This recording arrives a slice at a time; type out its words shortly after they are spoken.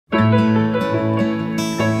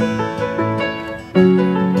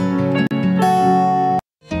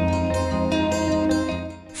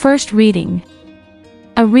First reading.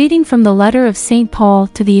 A reading from the letter of St. Paul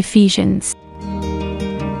to the Ephesians.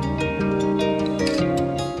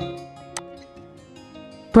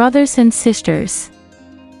 Brothers and sisters,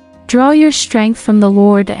 draw your strength from the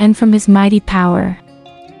Lord and from His mighty power.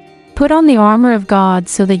 Put on the armor of God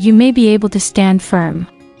so that you may be able to stand firm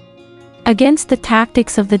against the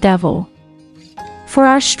tactics of the devil. For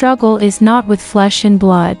our struggle is not with flesh and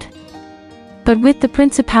blood, but with the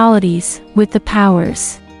principalities, with the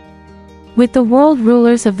powers, with the world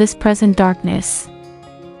rulers of this present darkness,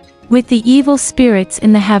 with the evil spirits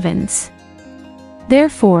in the heavens.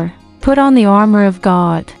 Therefore, put on the armor of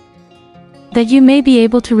God, that you may be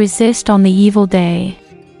able to resist on the evil day,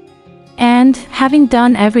 and, having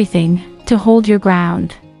done everything, to hold your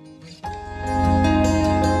ground.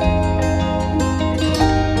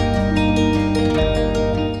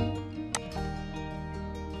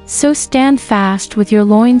 So stand fast with your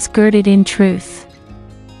loins girded in truth,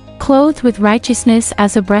 clothed with righteousness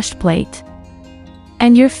as a breastplate,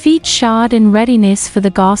 and your feet shod in readiness for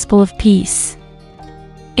the gospel of peace.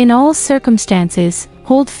 In all circumstances,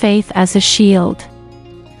 hold faith as a shield,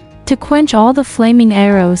 to quench all the flaming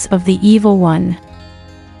arrows of the evil one,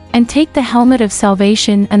 and take the helmet of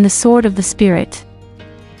salvation and the sword of the Spirit,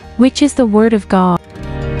 which is the Word of God.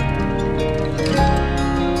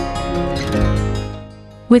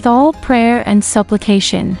 With all prayer and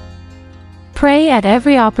supplication, pray at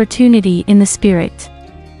every opportunity in the Spirit.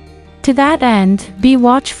 To that end, be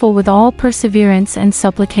watchful with all perseverance and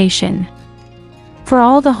supplication, for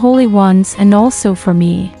all the holy ones and also for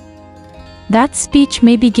me, that speech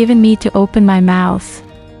may be given me to open my mouth,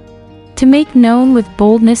 to make known with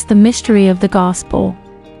boldness the mystery of the gospel,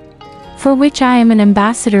 for which I am an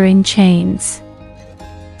ambassador in chains,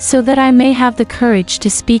 so that I may have the courage to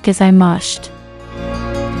speak as I must.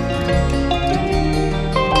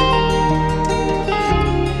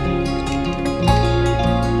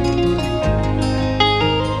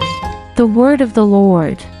 The word of the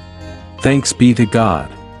Lord. Thanks be to God.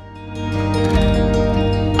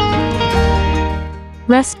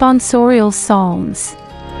 Responsorial Psalms.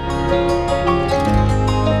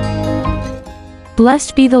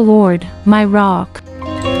 Blessed be the Lord, my rock.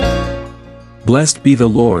 Blessed be the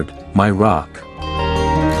Lord, my rock.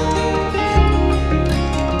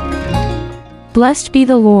 Blessed be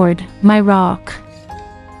the Lord, my rock,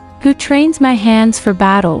 who trains my hands for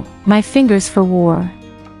battle, my fingers for war.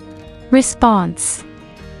 Response.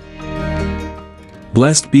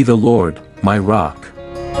 Blessed be the Lord, my rock.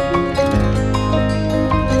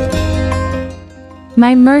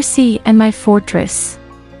 My mercy and my fortress,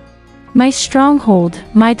 my stronghold,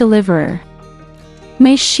 my deliverer,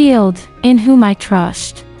 my shield, in whom I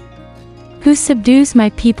trust, who subdues my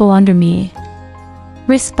people under me.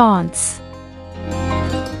 Response.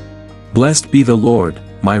 Blessed be the Lord,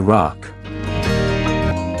 my rock.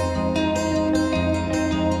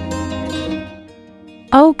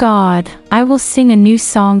 O God, I will sing a new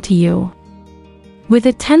song to you. With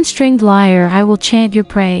a 10-stringed lyre I will chant your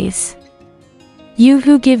praise. You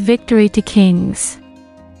who give victory to kings,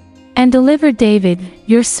 and deliver David,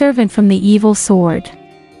 your servant, from the evil sword.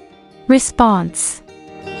 Response.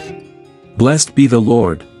 Blessed be the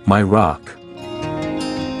Lord, my rock.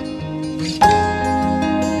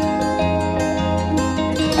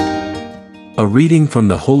 A reading from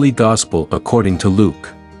the Holy Gospel according to Luke.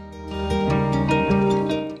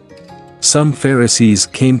 Some Pharisees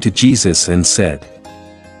came to Jesus and said,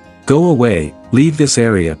 "Go away, leave this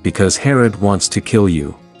area because Herod wants to kill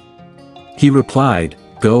you." He replied,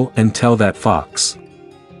 "Go and tell that fox.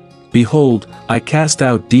 Behold, I cast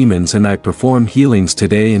out demons and I perform healings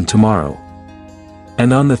today and tomorrow.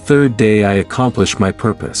 And on the third day I accomplish my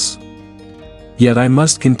purpose. Yet I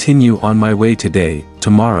must continue on my way today,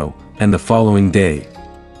 tomorrow, and the following day.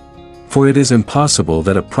 For it is impossible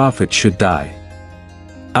that a prophet should die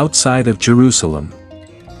outside of Jerusalem.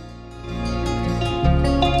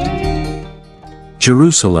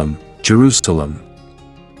 Jerusalem, Jerusalem,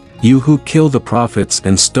 you who kill the prophets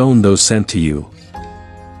and stone those sent to you.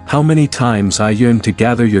 How many times I yearned to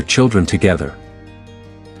gather your children together,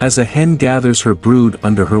 as a hen gathers her brood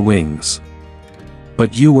under her wings.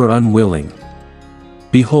 But you were unwilling.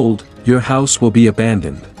 Behold, your house will be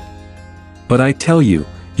abandoned. But I tell you,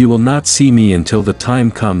 you will not see me until the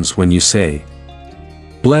time comes when you say,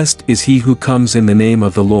 'Blessed is he who comes in the name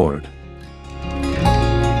of the Lord.'"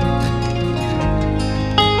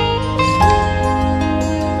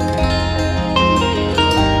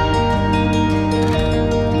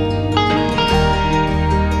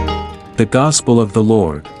 The Gospel of the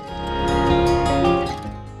Lord.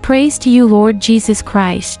 Praise to you, Lord Jesus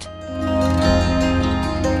Christ.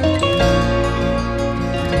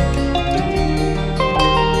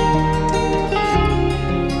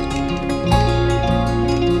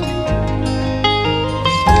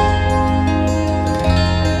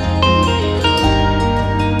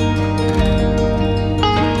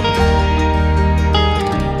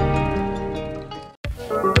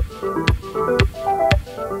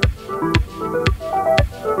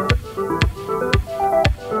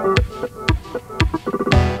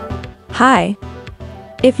 Hi.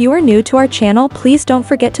 If you are new to our channel, please don't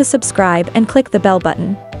forget to subscribe and click the bell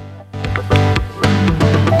button.